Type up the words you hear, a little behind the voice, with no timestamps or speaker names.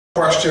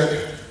Question,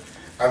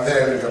 and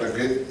then we're going to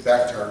get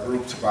back to our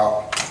groups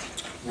about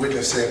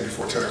witnessing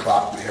before 10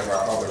 o'clock. We have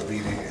our other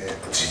meeting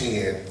at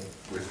 10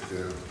 with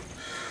the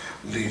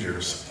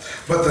leaders.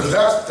 But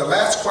the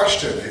last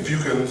question, if you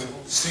can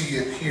see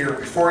it here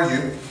before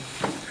you,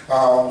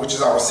 which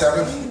is our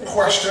seventh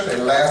question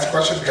and last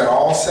question. We got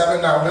all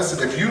seven. Now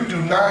listen, if you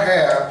do not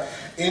have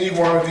any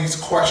one of these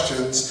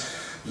questions,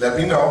 let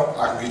me know.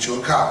 I can get you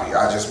a copy.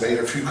 I just made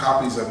a few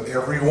copies of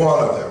every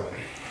one of them.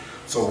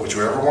 So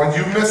whichever one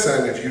you're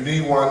missing, if you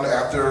need one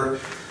after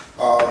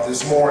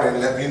this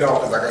morning, let me know,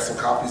 because I got some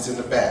copies in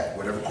the back.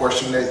 Whatever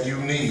question that you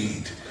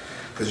need,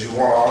 because you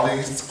want all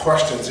these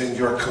questions in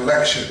your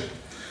collection.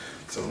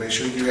 So make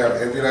sure you have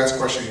every last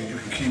question, and you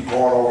can keep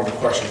going over the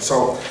questions.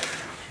 So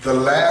the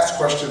last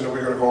question that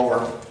we're going to go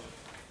over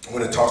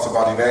when it talks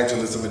about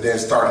evangelism, and then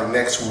starting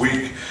next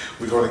week,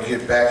 we're going to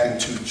get back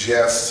into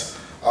just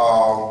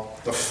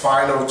the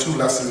final two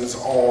lessons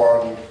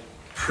on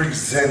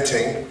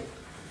presenting,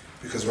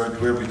 because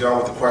we'll be done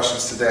with the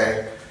questions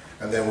today,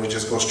 and then we'll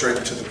just go straight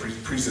into the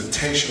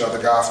presentation of the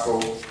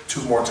gospel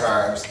two more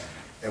times,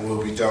 and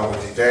we'll be done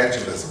with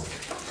evangelism.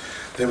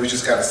 Then we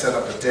just got to set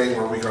up a day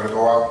where we're going to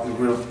go out.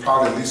 We'll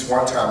probably at least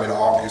one time in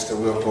August that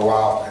we'll go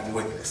out and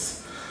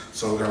witness.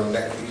 So we're going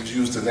to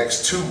use the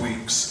next 2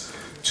 weeks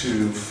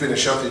to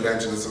finish up the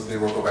evangelism. Then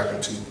we'll go back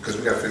into, because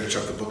we got to finish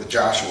up the book of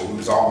Joshua. We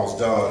was almost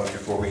done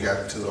before we got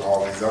into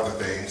all these other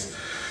things.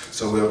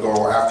 So we'll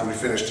go, after we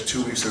finish the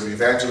 2 weeks of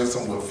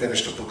evangelism, we'll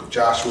finish the book of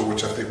Joshua,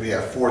 which I think we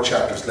have 4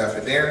 chapters left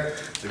in there.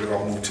 Then we're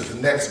going to move to the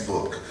next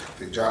book,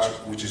 Joshua,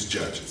 which is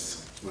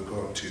Judges. We're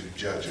going to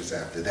Judges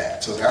after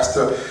that. So that's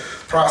the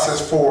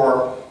process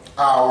for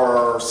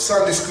our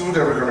Sunday school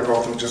that we're going to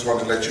go through. Just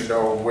wanted to let you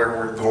know where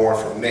we're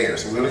going from there.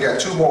 So we only got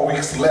 2 more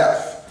weeks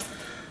left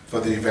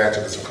for the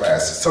evangelism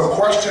classes. So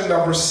question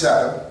number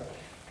 7.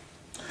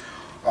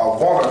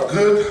 Want a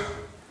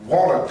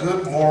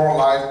good moral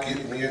life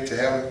get me into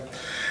heaven?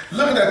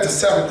 Looking at the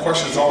 7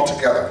 questions all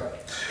together.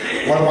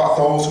 What about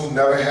those who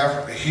never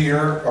have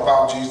hear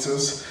about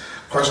Jesus?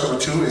 Question number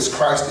 2, is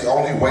Christ the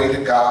only way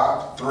to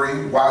God?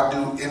 3, why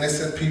do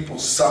innocent people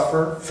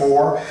suffer?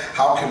 4,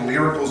 how can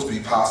miracles be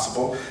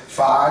possible?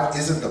 5,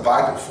 isn't the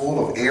Bible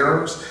full of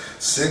errors?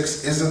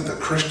 6, isn't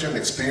the Christian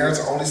experience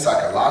only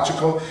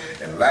psychological?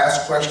 And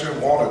last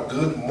question, want a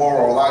good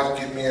moral life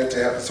get me into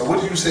heaven? So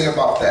what do you say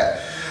about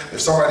that? If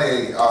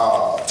somebody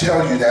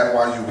tell you that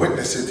while you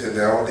witness it to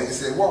them, they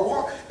say,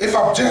 well, if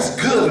I'm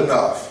just good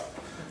enough,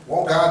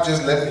 won't God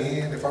just let me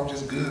in if I'm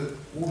just good?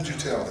 What would you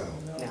tell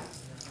them?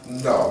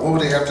 No. What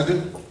would they have to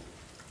do?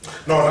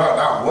 No,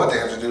 not what they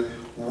have to do.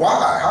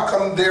 Why? How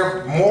come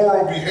their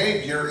moral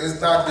behavior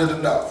is not good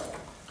enough?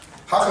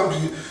 How come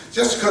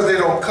just because they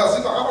don't cuss?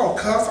 You know, I don't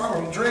cuss, I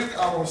don't drink,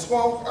 I don't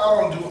smoke,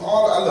 I don't do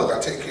all that. Look, I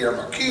take care of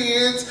my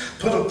kids,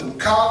 put them through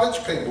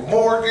college, pay my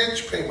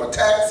mortgage, pay my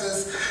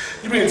taxes.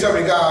 You mean to tell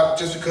me, God,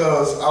 just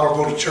because I don't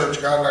go to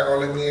church, God's not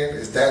going to let me in?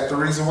 Is that the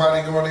reason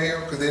why they go to hell?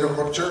 Because they don't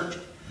go to church?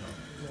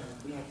 No,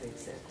 we have to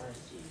accept Christ.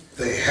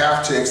 They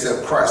have to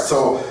accept Christ.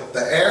 So the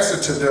answer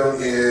to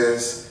them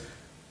is,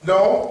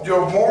 no,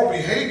 your moral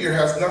behavior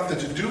has nothing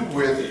to do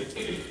with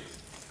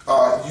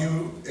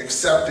you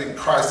accepting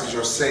Christ as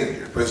your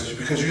Savior.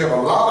 Because you have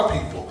a lot of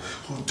people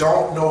who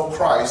don't know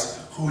Christ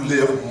who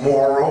live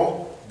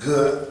moral,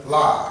 good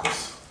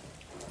lives.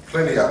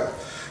 Plenty of them.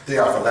 They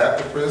are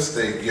philanthropists,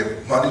 they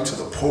give money to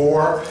the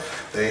poor,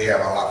 they have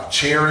a lot of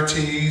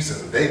charities,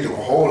 and they do a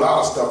whole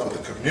lot of stuff with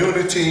the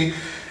community,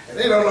 and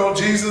they don't know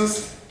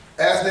Jesus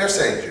as their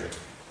Savior.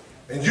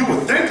 And you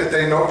would think that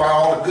they know by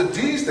all the good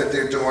deeds that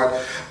they're doing,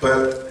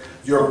 but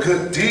your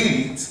good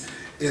deeds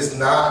is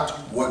not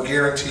what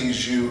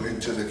guarantees you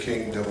into the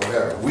kingdom of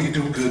heaven. We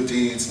do good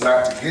deeds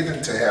not to get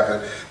into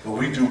heaven, but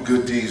we do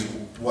good deeds,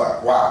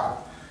 why?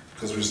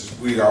 Because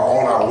we are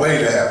on our way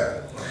to heaven.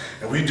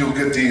 And we do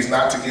good deeds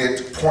not to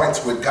get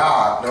points with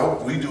God.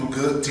 No, we do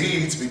good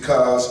deeds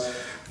because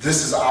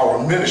this is our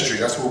ministry.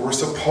 That's what we're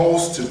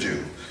supposed to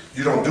do.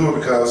 You don't do it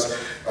because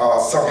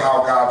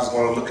somehow God is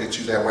going to look at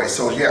you that way.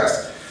 So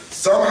yes,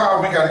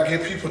 somehow we got to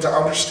get people to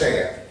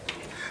understand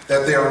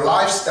that their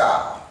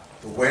lifestyle,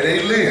 the way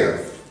they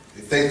live,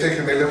 if they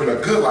thinking they're living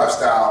a good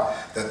lifestyle,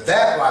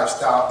 that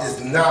lifestyle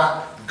is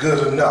not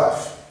good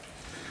enough.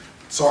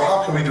 So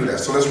how can we do that?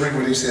 So let's read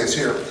what he says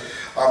here.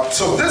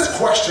 So this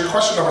question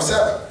number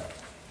 7,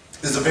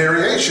 is a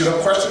variation of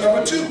question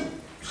number 2.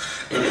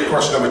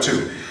 Question number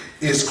 2,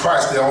 is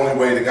Christ the only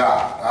way to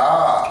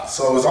God?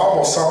 So it's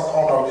almost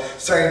on the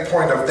same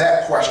point of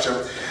that question,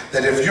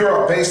 that if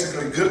you're a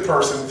basically good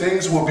person,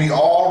 things will be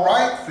all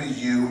right for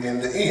you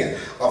in the end.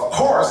 Of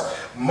course,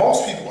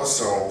 most people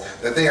assume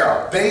that they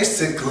are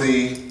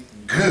basically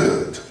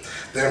good.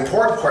 The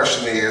important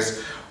question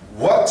is,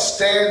 what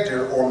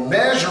standard or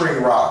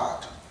measuring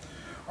rod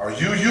are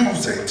you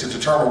using to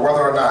determine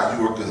whether or not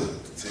you are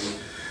good? See,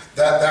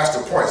 that's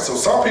the point. So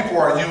some people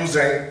are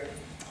using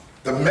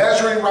the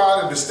measuring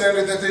rod, and the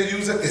standard that they're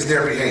using is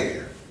their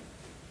behavior.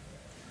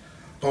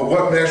 But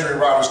what measuring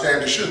rod or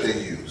standard should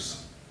they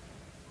use?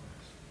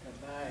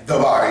 The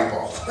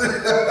Bible.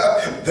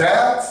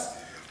 That's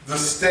the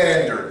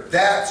standard.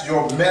 That's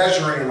your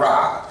measuring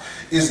rod,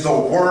 is the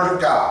Word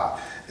of God.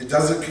 It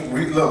doesn't,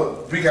 we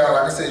got,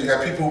 like I said, you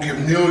got people who give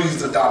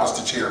millions of dollars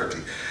to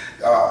charity.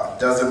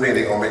 Doesn't mean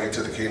they're going to make it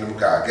to the kingdom of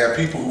God. You got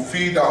people who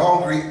feed the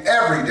hungry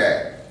every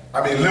day.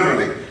 I mean,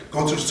 literally,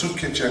 go to the soup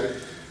kitchen,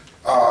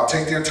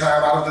 take their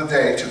time out of the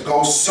day to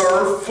go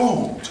serve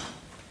food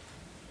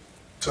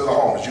to the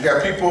homeless. You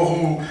got people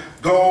who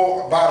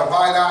go by the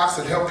Vinox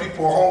and help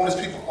people, homeless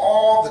people,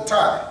 all the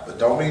time, but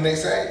don't mean they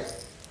saved.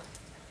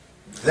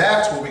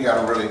 That's what we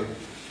got to really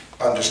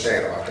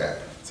understand about that.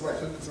 Somebody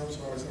cooking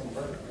something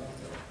burning.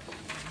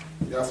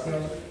 Y'all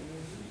smell it?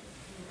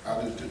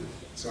 I do too.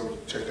 So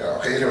check that out.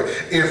 Okay, anyway,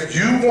 if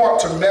you want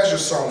to measure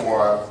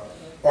someone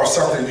or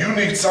something, you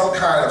need some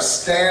kind of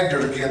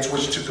standard against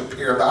which to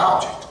compare the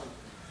object.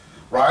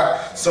 Right?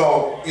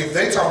 So if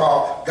they talk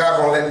about God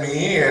gonna let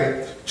me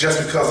in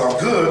just because I'm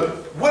good,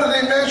 what are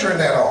they measuring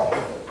that on?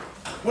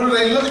 What are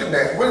they looking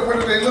at? What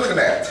are they looking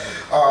at?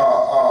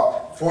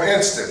 For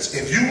instance,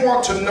 if you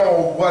want to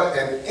know what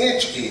an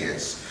inch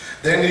is,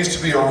 there needs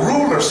to be a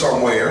ruler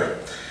somewhere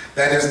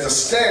that is the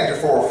standard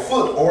for a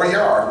foot or a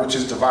yard, which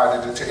is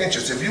divided into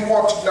inches. If you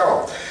want to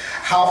know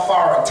how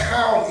far a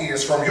town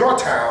is from your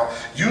town,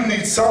 you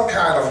need some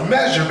kind of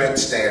measurement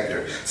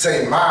standard,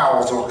 say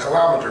miles or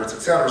kilometers,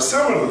 etc.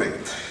 Similarly,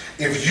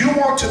 if you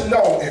want to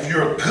know if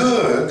you're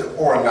good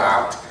or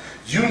not,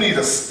 you need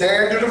a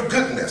standard of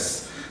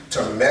goodness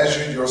to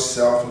measure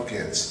yourself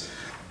against.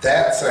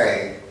 That's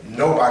saying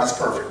nobody's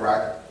perfect,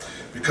 right?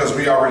 Because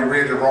we already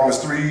read in Romans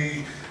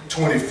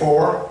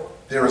 3:24,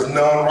 there is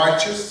none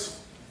righteous.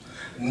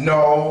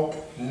 No,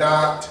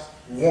 not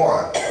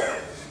one.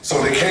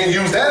 So they can't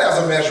use that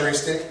as a measuring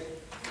stick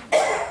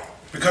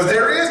because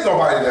there is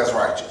nobody that's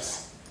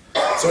righteous.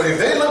 So if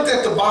they looked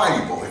at the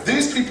Bible, if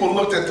these people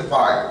looked at the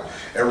Bible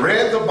and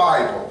read the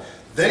Bible,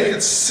 they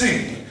could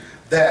see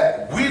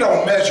that we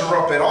don't measure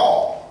up at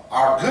all.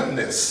 Our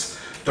goodness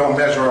don't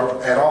measure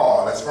up at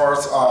all. And as far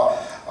as,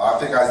 I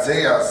think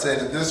Isaiah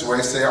said it this way,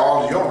 say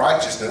all your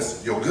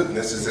righteousness, your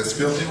goodness is as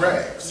filthy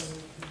rags.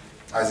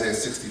 Isaiah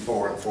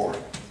 64:4.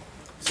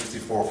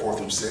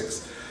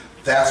 64:4-6.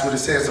 That's what it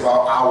says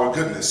about our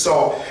goodness.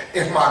 So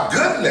if my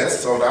goodness,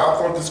 so now I'll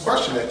throw this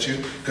question at you,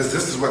 because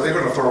this is what they're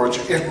going to throw at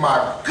you. If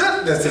my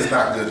goodness is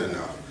not good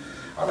enough,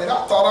 I mean,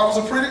 I thought I was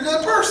a pretty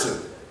good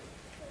person.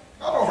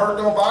 I don't hurt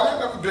nobody. I've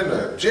never been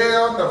to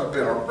jail, never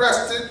been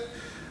arrested.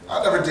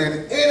 I never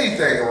did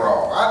anything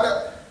wrong.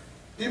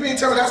 You mean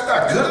tell me that's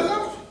not good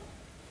enough?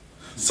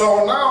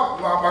 So now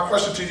my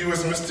question to you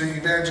is, Mr.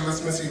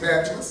 Evangelist, Miss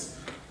Evangelist,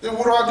 then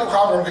what do I do?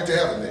 How am I going to get to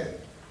heaven then?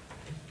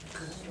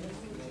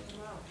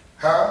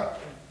 Huh?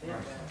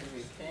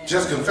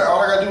 Just confess. All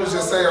I gotta do is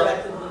just say.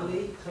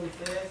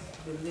 Confess,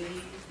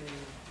 believe,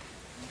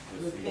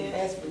 and repent.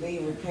 Confess,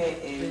 believe, repent,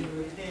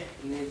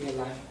 and live your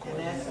life. And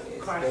that's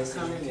Christ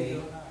coming to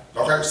you.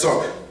 Okay,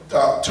 so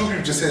two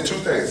people just said two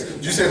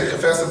things. You said to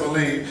confess and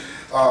believe.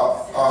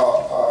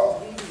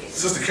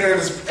 Sister Karen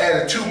has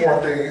added two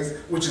more things,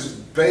 which is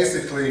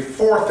basically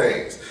four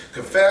things: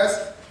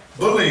 confess,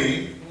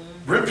 believe,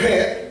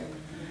 repent.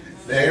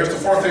 Now here's the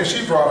fourth thing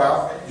she brought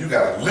out: you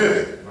gotta live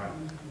it.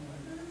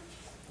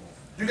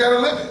 You got to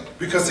live it.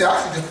 Because, see,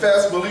 I can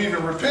confess, believe,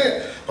 and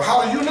repent. But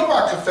how do you know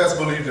I confess,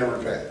 believe, and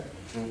repent?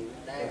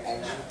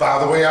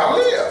 By the way I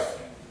live.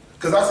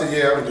 Because I said,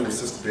 yeah, I'm going to do what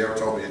Sister Bear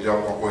told me. I'm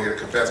going to go ahead and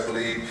confess,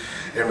 believe,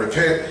 and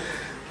repent.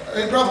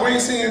 Hey, brother, we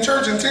ain't seen you in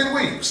church in 10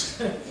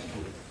 weeks.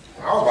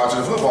 I was watching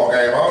a football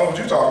game. I don't know what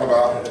you're talking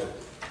about.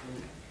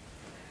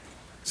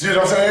 See what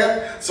I'm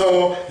saying?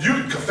 So you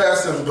can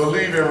confess and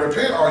believe and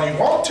repent all you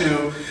want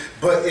to.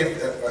 But if,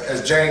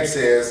 as James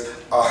says,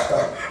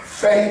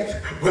 faith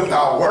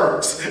without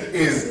works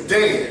is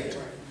dead.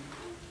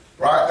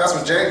 Right? That's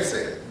what James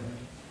said.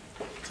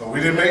 So we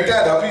didn't make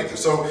that up either.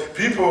 So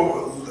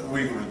people,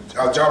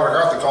 John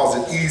MacArthur calls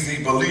it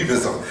easy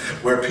believism,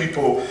 where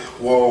people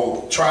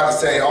will try to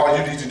say all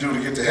you need to do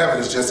to get to heaven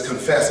is just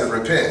confess and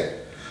repent.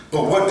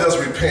 But what does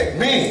repent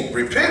mean?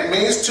 Repent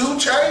means to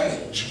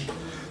change.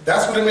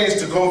 That's what it means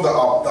to go the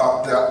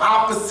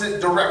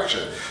opposite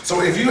direction.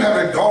 So if you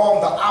haven't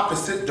gone the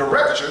opposite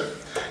direction,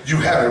 you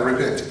haven't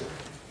repented.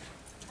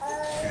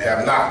 You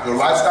have not. Your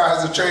lifestyle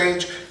hasn't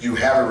changed, you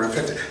haven't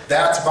repented.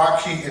 That's my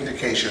key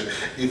indication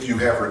if you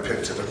have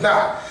repented or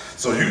not.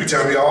 So you can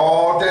tell me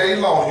all day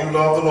long you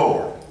love the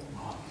Lord.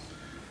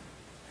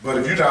 But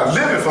if you're not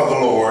living for the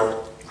Lord,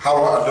 how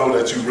do I know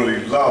that you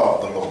really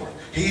love the Lord?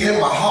 He in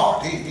my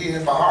heart. He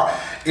in my heart.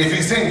 If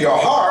he's in your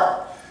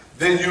heart,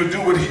 then you do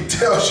what he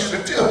tells you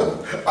to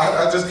do.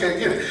 I just can't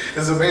get it.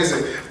 It's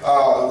amazing. A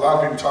lot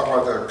of people talk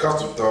about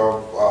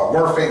the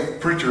word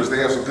faith preachers. They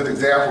have some good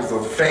examples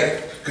of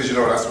faith. Because you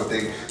know that's what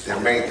their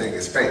main thing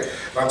is faith.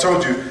 And I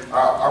told you,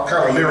 I'm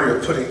kind of leery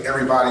of putting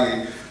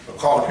everybody,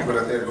 calling people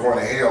that they're going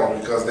to hell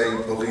because they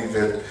believe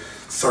in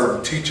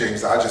certain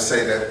teachings. I just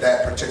say that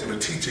that particular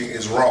teaching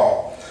is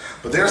wrong.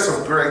 But there's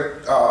some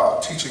great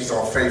teachings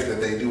on faith that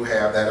they do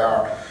have that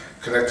are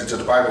connected to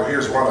the Bible.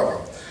 Here's one of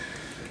them.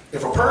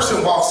 If a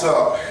person walks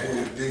up,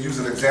 they use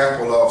an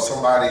example of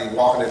somebody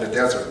walking in the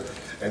desert,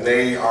 and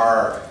they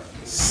are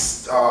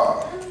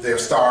they're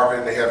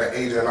starving, they haven't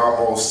eaten in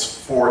almost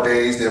 4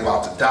 days, they're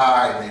about to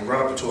die, and they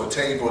run up to a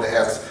table that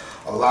has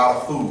a lot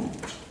of food.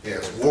 It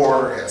has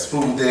water, it has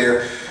food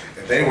there,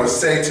 and they would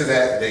say to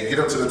that, they get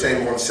up to the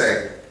table and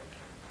say,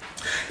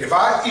 if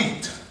I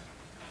eat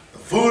the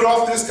food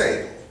off this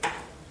table,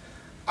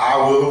 I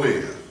will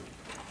live.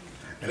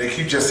 And they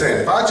keep just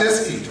saying, if I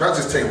just eat, if I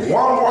just take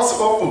one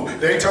morsel of food,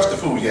 they ain't touched the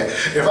food yet.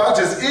 If I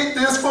just eat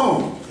this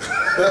food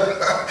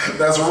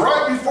that's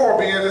right before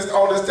me on this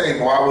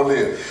table, I will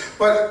live.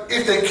 But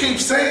if they keep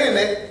saying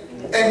it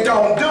and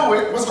don't do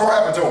it, what's going to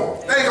happen to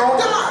them? They're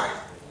going to die.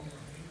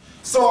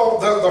 So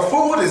the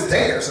food is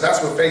there. So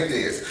that's what faith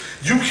is.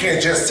 You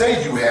can't just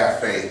say you have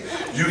faith.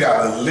 You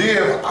got to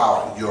live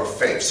out your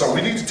faith. So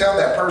we need to tell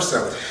that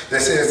person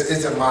that says,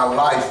 isn't my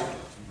life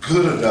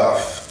good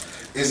enough?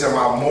 Isn't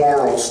my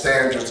moral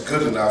standards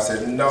good enough?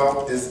 Said,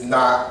 no, it's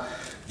not.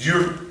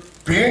 You're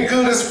being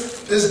good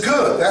is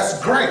good.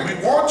 That's great. We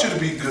want you to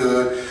be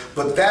good,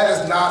 but that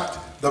is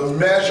not the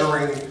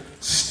measuring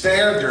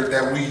standard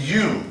that we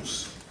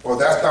use, or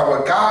that's not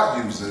what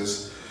God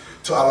uses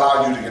to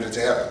allow you to get into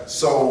heaven.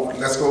 So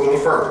let's go a little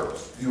further.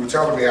 You were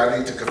telling me I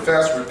need to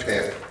confess,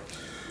 repent,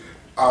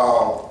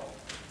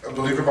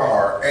 believe in my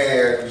heart,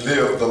 and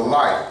live the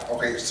life.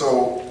 Okay,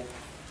 so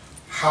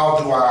how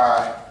do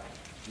I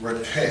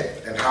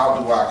repent and how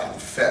do I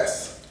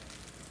confess?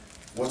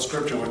 What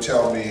scripture would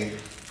tell me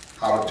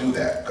how to do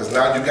that? Because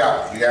now you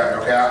got me.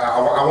 Okay, I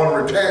want to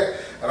repent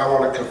and I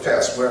want to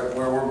confess.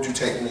 Where would you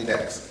take me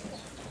next?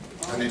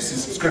 I need to see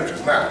some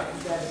scriptures now.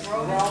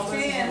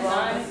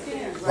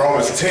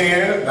 Romans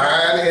 10,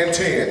 9 and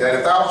 10. That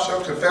if thou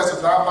shalt confess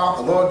with thy mouth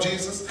the Lord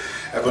Jesus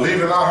and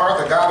believe in thy heart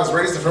that God has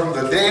raised him from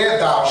the dead,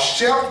 thou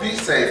shalt be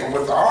saved. For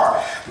with the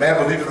heart man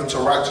believeth unto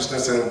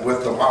righteousness, and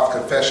with the mouth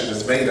confession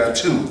is made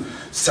unto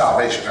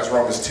salvation. That's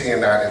Romans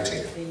 10, 9 and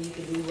 10. And you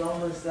can do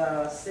Romans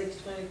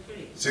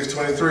 6:23.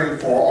 6:23.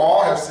 For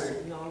all have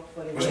sinned. No,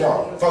 for the Which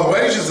one? For the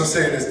wages of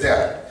sin is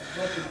death.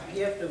 But the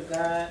gift of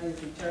God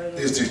is eternal.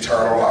 Is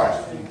eternal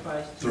life.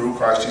 Through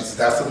Christ Jesus.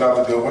 That's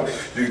another good one.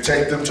 You can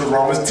take them to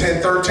Romans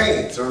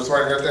 10:13. So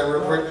somebody got that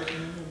real quick?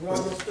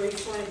 Romans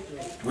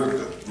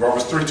 3:23.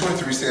 Romans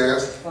 3:23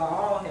 says. For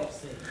all have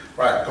sinned.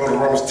 Right. Go to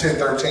Romans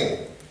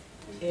 10:13.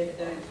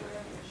 10:13.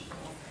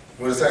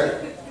 What does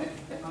that?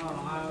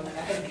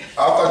 I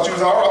thought you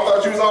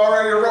was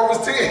already in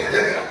Romans 10.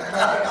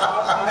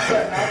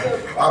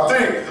 I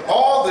think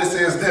all this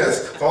is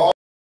this. For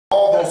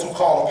all those who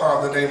call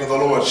upon the name of the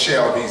Lord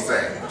shall be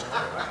saved.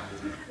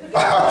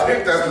 I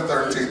think that's the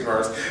 13th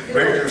verse.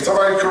 If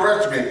somebody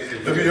correct me,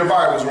 look at your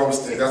Bibles, Romans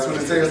 10. That's what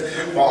it says.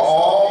 For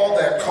all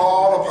that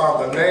call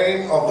upon the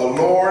name of the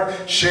Lord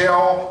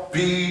shall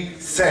be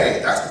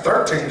saved. That's the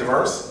 13th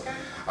verse.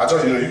 I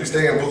told you, you can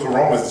stay in the book of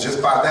Romans just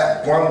by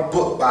that one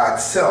book by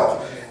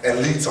itself and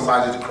lead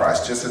somebody to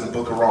Christ, just in the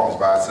book of Romans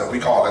by itself. We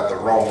call that the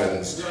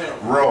Romans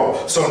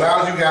Road. So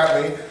now you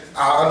got me.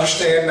 I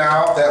understand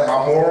now that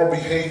my moral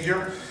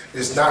behavior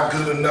is not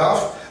good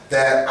enough,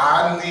 that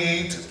I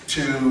need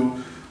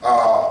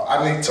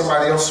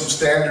somebody else whose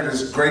standard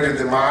is greater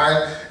than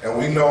mine, and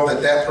we know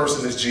that that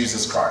person is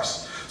Jesus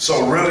Christ.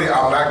 So really,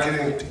 I'm not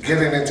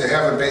getting into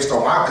heaven based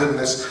on my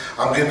goodness.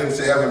 I'm getting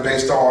into heaven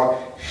based on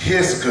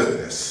his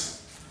goodness.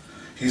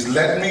 He's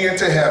letting me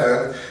into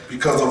heaven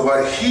because of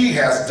what he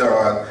has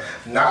done,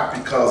 not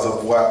because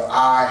of what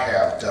I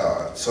have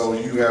done. So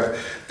you have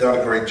done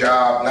a great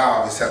job. Now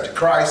I've accepted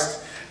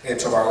Christ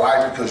into my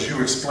life because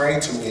you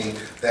explained to me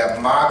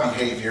that my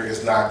behavior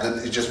is not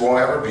good. It just won't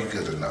ever be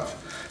good enough.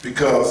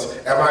 Because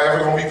am I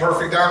ever going to be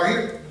perfect down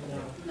here?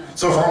 No.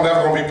 So if I'm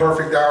never going to be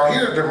perfect down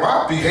here, then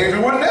my behavior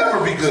will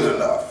never be good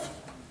enough.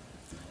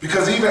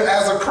 Because even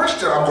as a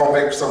Christian, I'm going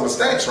to make some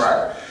mistakes,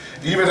 right?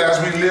 Even as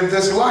we live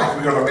this life,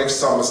 we're going to make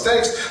some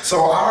mistakes.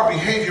 So our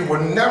behavior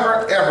will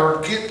never, ever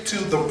get to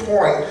the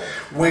point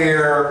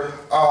where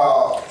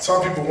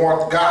some people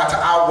want God to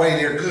outweigh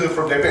their good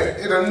from their bad.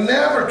 It'll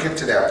never get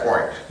to that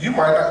point. You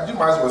might as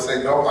well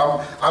say, no,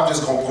 I'm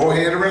just going to go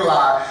ahead and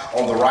rely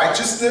on the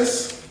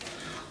righteousness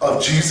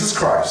of Jesus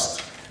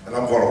Christ, and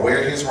I'm going to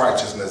wear his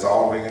righteousness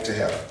all the way into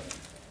heaven.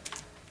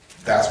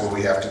 That's what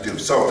we have to do.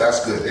 So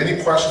that's good.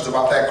 Any questions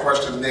about that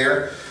question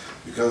there?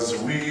 Because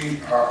we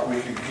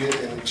can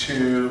get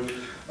into,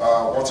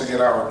 once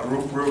again, our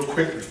group real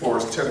quick before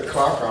it's 10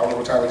 o'clock. I don't know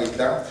what time it is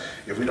now.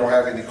 If we don't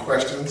have any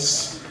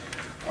questions,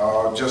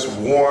 just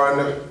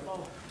one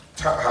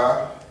time,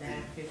 huh?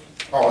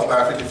 Oh, it's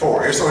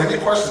 9:54. So any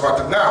questions about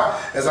that? Now,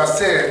 as I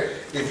said,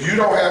 if you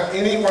don't have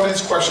any one of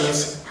these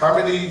questions, how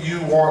many of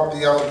you want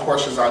the other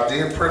questions? I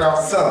did print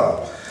out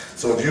some.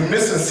 So if you're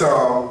missing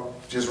some,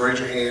 just raise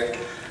your hand,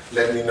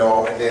 let me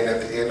know. And then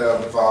at the end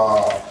of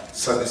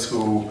Sunday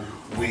school,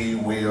 we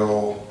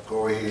will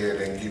go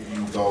ahead and give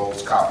you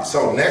those copies.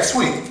 So next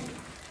week,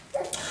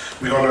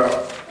 we're going to,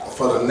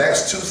 for the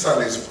next 2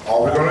 Sundays,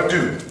 all we're going to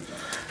do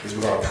is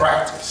we're going to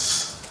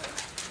practice.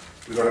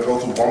 We're going to go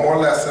through one more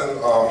lesson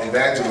of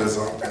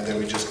evangelism, and then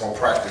we're just going to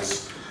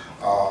practice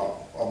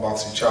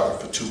amongst each other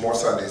for 2 more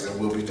Sundays, and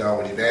we'll be done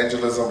with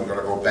evangelism. We're going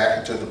to go back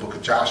into the book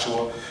of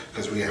Joshua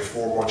because we have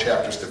 4 more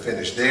chapters to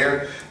finish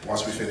there.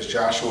 Once we finish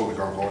Joshua, we're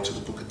going to go into the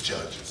book of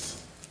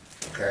Judges.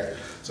 Okay?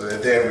 So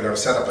then we're going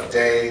to set up a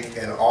day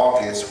in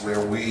August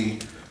where we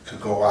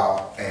could go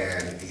out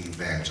and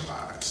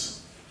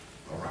evangelize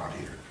around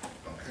here.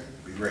 Okay?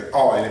 It'd be great.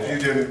 Oh, and if you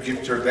didn't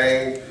give your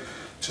name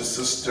to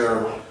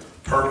Sister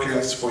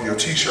Perkins for your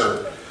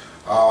t-shirt,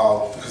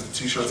 because the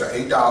t-shirts are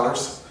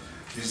 $8.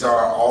 These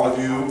are all of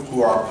you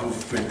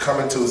who've been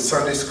coming to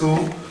Sunday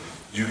school.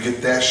 You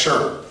get that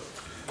shirt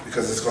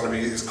because it's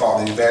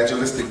called the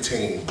Evangelistic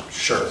Team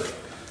shirt.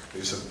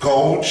 It's a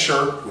gold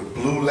shirt with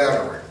blue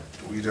lettering.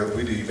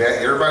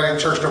 Everybody in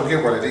church don't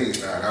get one of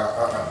these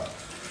now.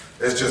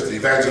 It's just the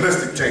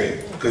Evangelistic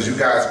Team because you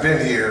guys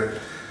been here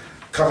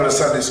coming to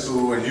Sunday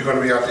school, and you're going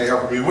to be out there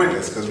helping me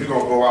witness because we're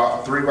going to go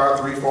out 3 by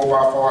 3, 4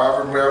 by 4,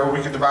 however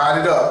we can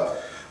divide it up.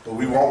 But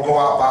we won't go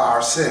out by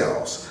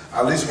ourselves.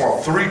 I at least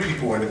want 3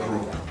 people in the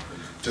group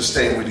to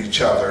stay with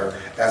each other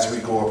as we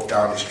go up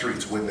down the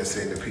streets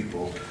witnessing to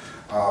people.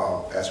 I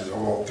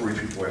want 3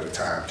 people at a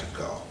time to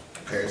go.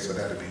 Okay, so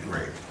that'd be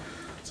great.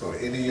 So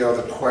any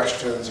other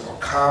questions or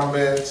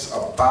comments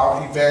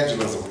about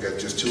evangelism? We got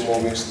just 2 more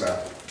weeks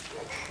left.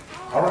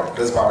 All right,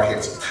 let's bow our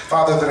heads.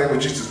 Father, in the name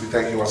of Jesus, we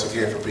thank you once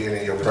again for being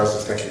in your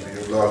presence. Thank you for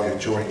your love, your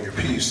joy, and your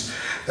peace.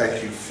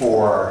 Thank you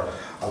for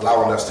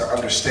allowing us to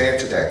understand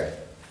today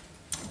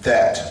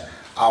that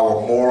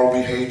our moral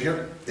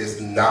behavior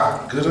is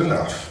not good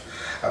enough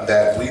and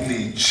that we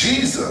need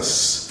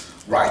Jesus'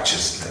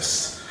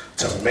 righteousness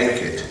to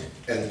make it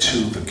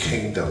into the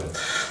kingdom.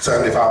 So,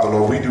 Heavenly Father,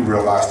 Lord, we do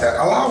realize that.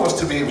 Allow us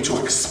to be able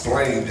to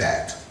explain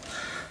that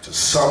to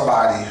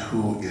somebody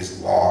who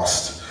is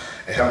lost.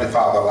 And Heavenly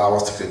Father, allow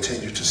us to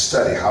continue to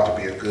study how to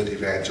be a good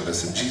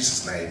evangelist. In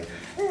Jesus' name,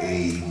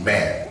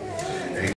 amen.